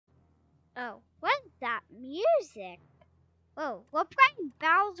Oh, what's that music? Oh, we're playing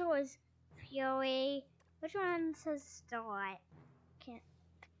Bowser's Fury. Which one says start? Can't.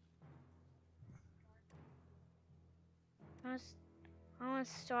 I want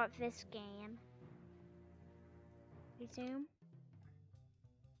to start this game. Resume.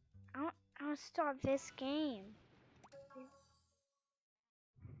 I want to start this game.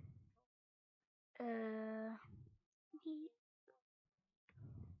 Uh.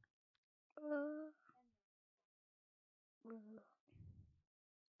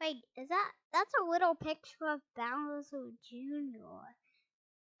 Wait, that's a little picture of Bowser Jr.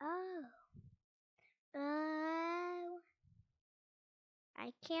 Oh. Oh.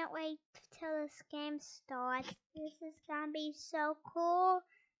 I can't wait till this game starts. This is gonna be so cool.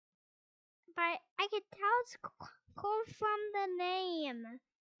 But I can tell it's cool from the name.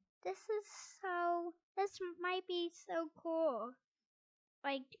 This might be so cool.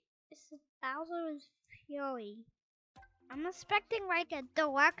 Like, this is Bowser's Fury. I'm expecting like a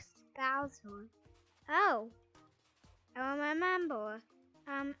deluxe Bowser. Oh, I remember.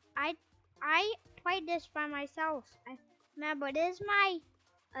 I played this by myself. I remember this is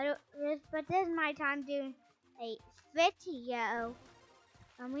my time doing a video.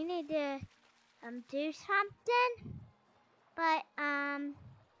 We need to do something. But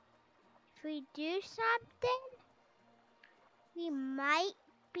if we do something, we might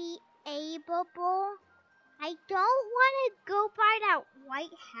be able. I don't want to go by that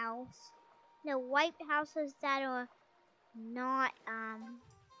White House. The White Houses that are not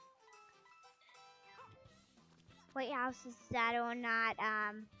White Houses that are not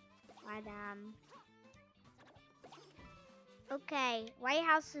okay, White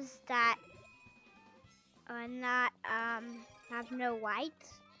Houses that are not have no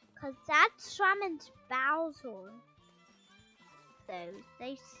lights, cause that summons Bowser.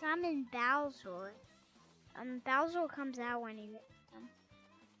 They summon Bowser. Bowser comes out when he hits them.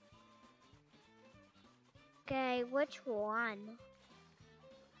 Okay, which one?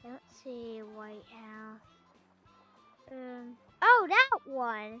 I don't see White House. Oh, that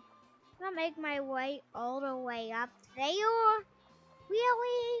one. I'm gonna make my way all the way up there.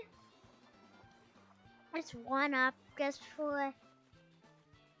 Really? It's one up just for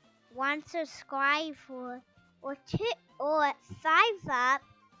one subscriber, or 5 up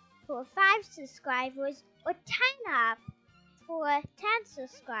for 5 subscribers, or 10 up for 10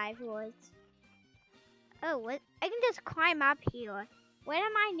 subscribers. Oh, what? I can just climb up here. What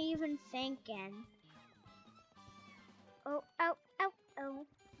am I even thinking? Oh.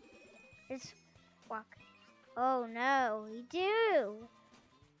 Just walk. Oh no, we do.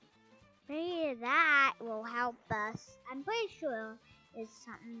 Maybe that will help us. I'm pretty sure there's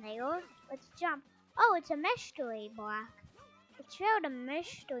something there. Let's jump. Oh, it's a mystery block. It showed a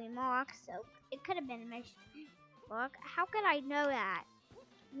mystery mark, so it could have been a mystery block. How could I know that?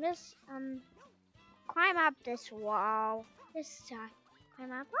 Just climb up this wall. Just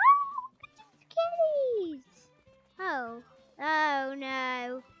climb up. Oh, it's kitties! Oh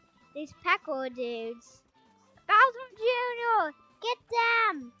no. These Peckle dudes. Bowser Jr., get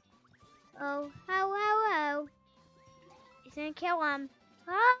them! Oh. He's gonna kill him.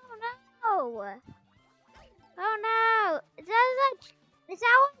 Oh no! Is that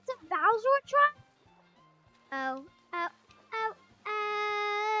what's a Bowser truck? Oh.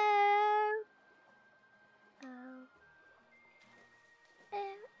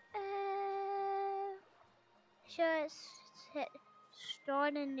 Sure,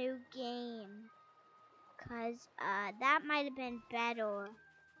 start a new game. Cause that might have been better.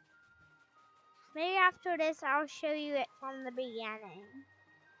 Maybe after this I'll show you it from the beginning.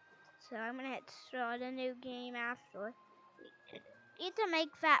 So I'm gonna hit start a new game after. We need to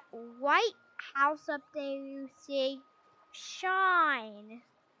make that White House up there you see shine.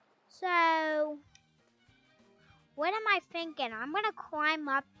 So what am I thinking? I'm gonna climb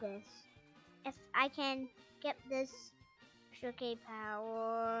up this. If I can get this Sugar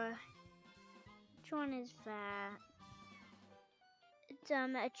Power. Which one is that? It's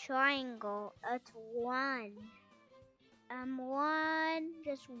a triangle. It's 1. 1,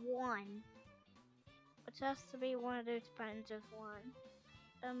 just 1. It has to be one of those buttons of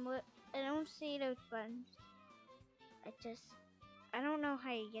 1. I don't see those buttons. I don't know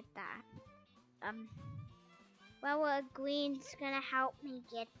how you get that. Well, green's gonna help me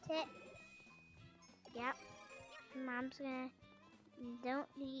get it. Yep. Mom's gonna don't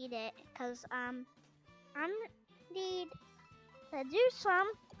need it, cause I need to do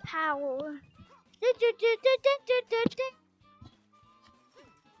some power.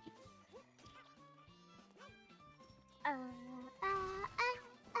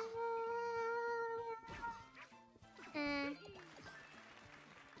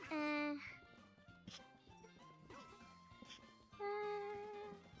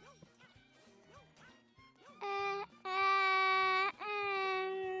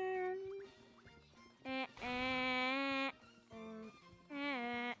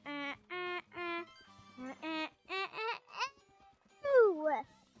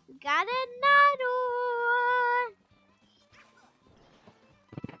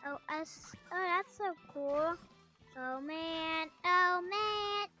 Oh, that's so cool. Oh man, oh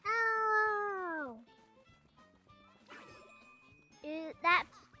man, oh! That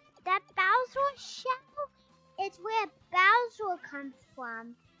Bowser shell is where Bowser comes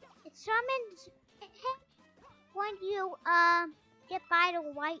from. It summons him when you get by the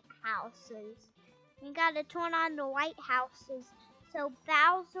White Houses. You gotta turn on the White Houses so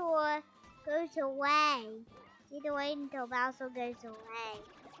Bowser goes away. You need to wait until Bowser goes away.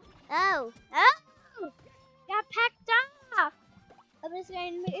 Oh! Got packed up! I'm just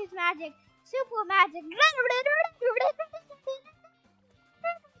going to use magic. Super magic.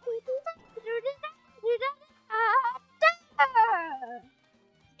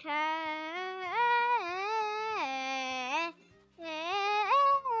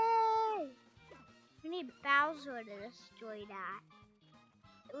 We need Bowser to destroy that.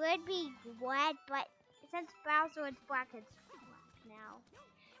 It would be red, but since Bowser is black, it's black now.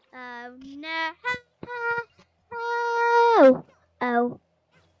 No. Oh.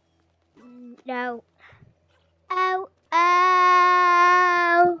 No. Oh.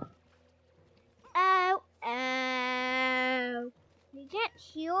 You can't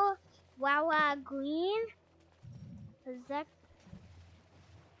hear Wawa Green? Exactly.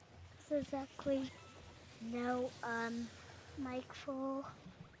 No, mic full.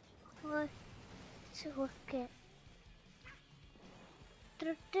 Let's look at.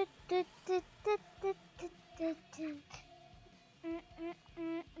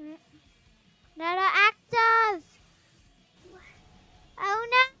 Not actors! Oh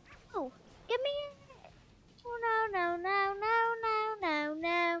no! Give me it! Oh no, no, no, no, no, no, no,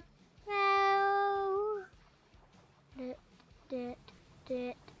 no.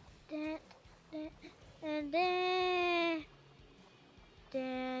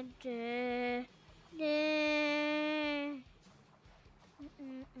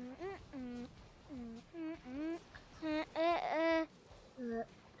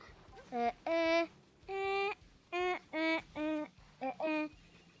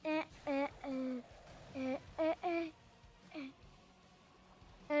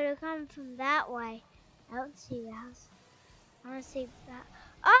 It'll come from that way. I don't see the house. I want to see that.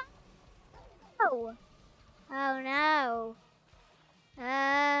 Oh! Oh no.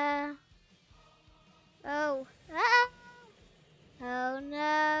 Oh. Oh no,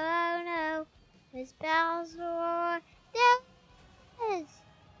 oh no. Miss Bowser. There it is.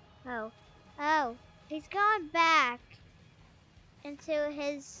 Oh. He's going back into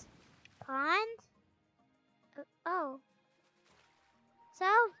his pond. Oh. It's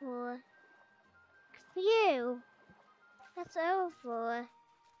over. Phew. That's over.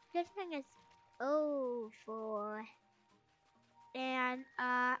 Good thing it's over. And,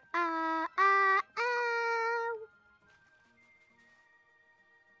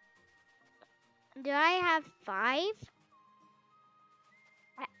 do I have 5?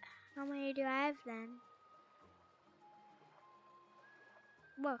 How many do I have then?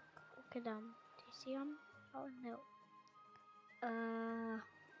 Look at them. Do you see them? Oh no.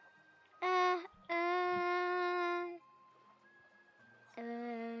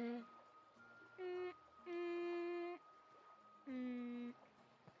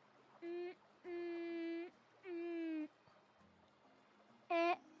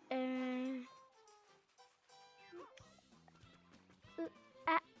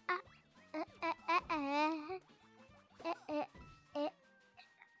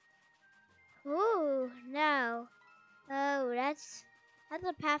 Ooh, no. Oh, that's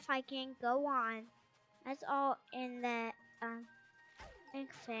a path I can't go on. That's all in that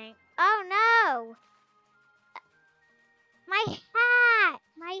ink thing. Oh no! My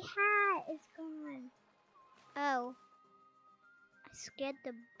hat is gone. Oh, I scared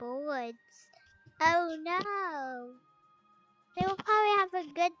the bullets. Oh no! They will probably have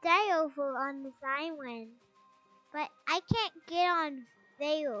a good day over on this island, but I can't get on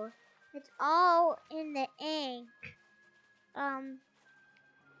there. It's all in the ink. Oh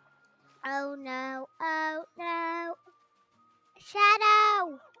no! Oh no!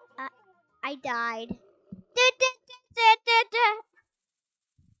 Shadow! I died.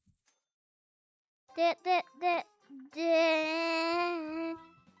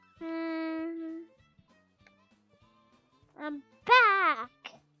 I'm back.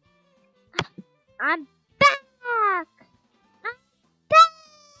 I'm back. I'm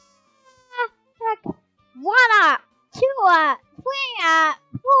back. 1 up, 2 up, 3 up,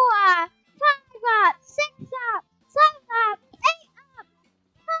 4 up, 5 up, 6 up, 7 up, 8 up,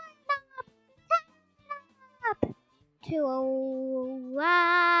 9 up, 10 up, 2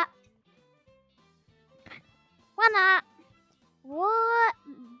 up, 1 up. What?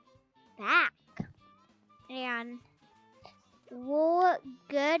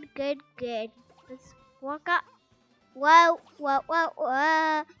 good. Let's walk up. Whoa.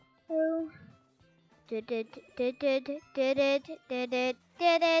 Did it.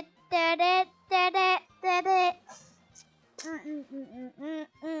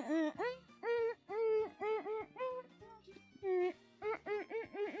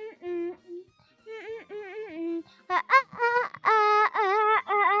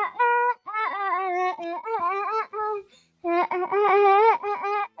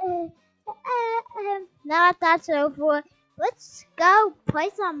 Now that that's over, let's go play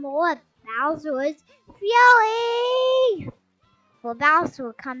some more Bowser's Fury! Well,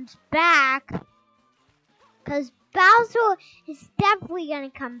 Bowser comes back, because Bowser is definitely gonna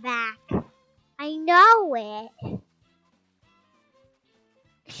come back. I know it.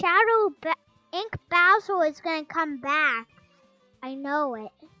 Ink Bowser is gonna come back. I know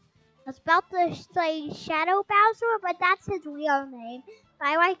it. I was about to say Shadow Bowser, but that's his real name. But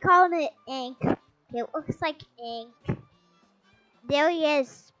I like calling it Ink. It looks like ink. There he is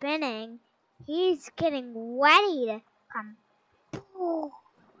spinning. He's getting ready to come. Boom,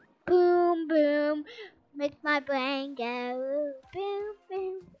 boom, boom. Make my brain go boom,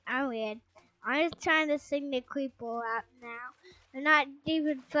 boom. I'm weird. I'm just trying to sing the Creeper out now. I'm not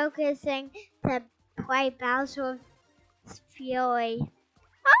even focusing to play Bowser's Fury.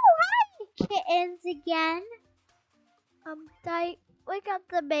 Oh, hi, kittens again. Look at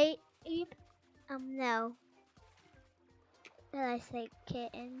the bait. No. Did I say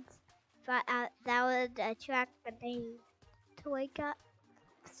kittens? But that would attract the babe to wake up.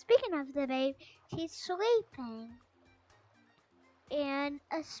 Speaking of the babe, she's sleeping. And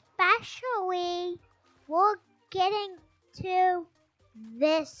especially, we're getting to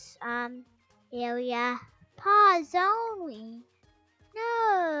this, area. Pause only.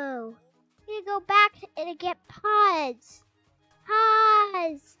 No. You go back to get pause.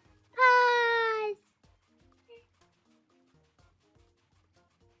 Pause. Pause.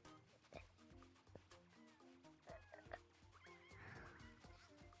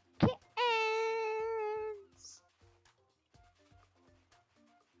 Kittens.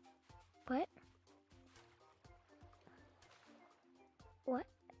 What? What?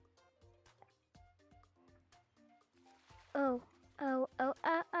 Oh.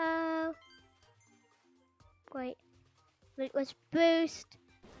 Wait. It was boost.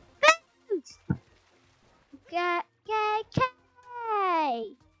 Boost! Okay.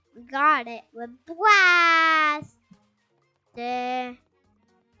 We got it with blast. Da,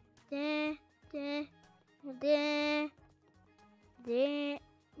 da, da, da, da, da.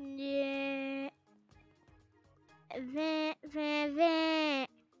 Vent.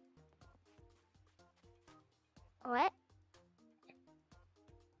 What?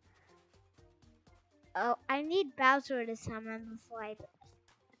 Oh, I need Bowser to summon before I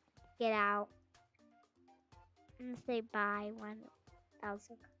get out. And say bye when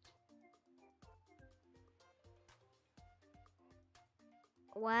Bowser comes.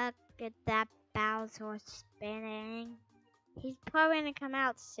 Look at that Bowser spinning. He's probably gonna come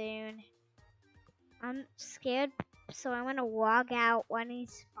out soon. I'm scared, so I'm gonna log out when he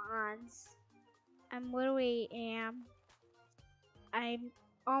spawns. I'm literally I'm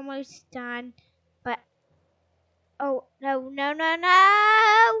almost done, but oh no!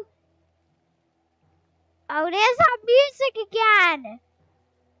 Oh, there's our music again.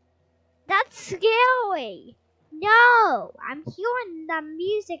 That's scary. No, I'm hearing the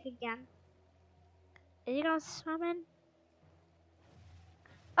music again. Is he gonna summon?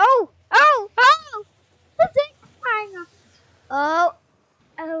 Oh! The thing's flying up. Oh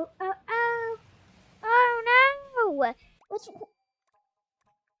no! Let's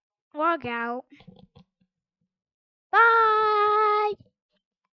log out. Bye!